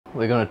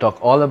we're going to talk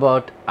all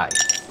about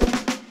ice.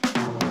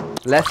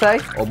 Less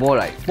ice or more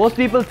ice? Most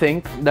people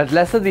think that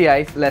lesser the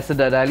ice, lesser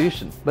the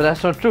dilution. But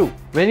that's not true.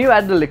 When you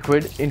add the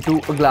liquid into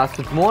a glass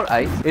with more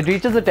ice, it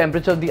reaches the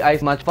temperature of the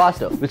ice much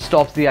faster, which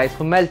stops the ice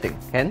from melting,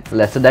 hence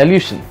lesser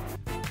dilution.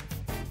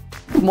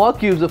 Small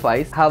cubes of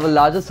ice have a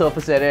larger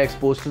surface area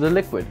exposed to the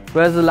liquid,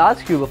 whereas a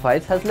large cube of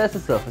ice has lesser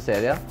surface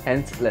area,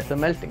 hence lesser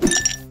melting.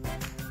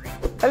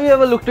 Have you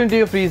ever looked into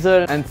your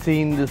freezer and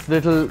seen this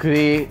little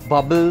grey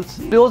bubbles?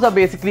 Those are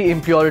basically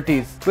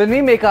impurities. When we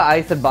make our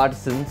ice at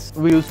Bartisans,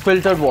 we use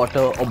filtered water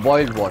or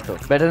boiled water.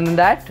 Better than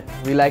that,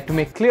 we like to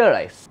make clear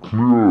ice.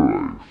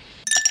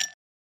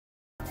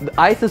 The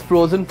ice is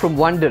frozen from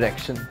one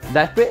direction.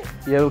 That way,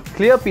 you have a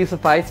clear piece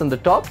of ice on the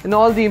top and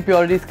all the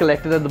impurities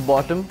collected at the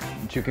bottom,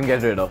 which you can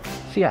get rid of.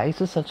 See,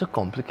 ice is such a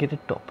complicated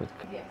topic.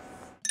 Yes.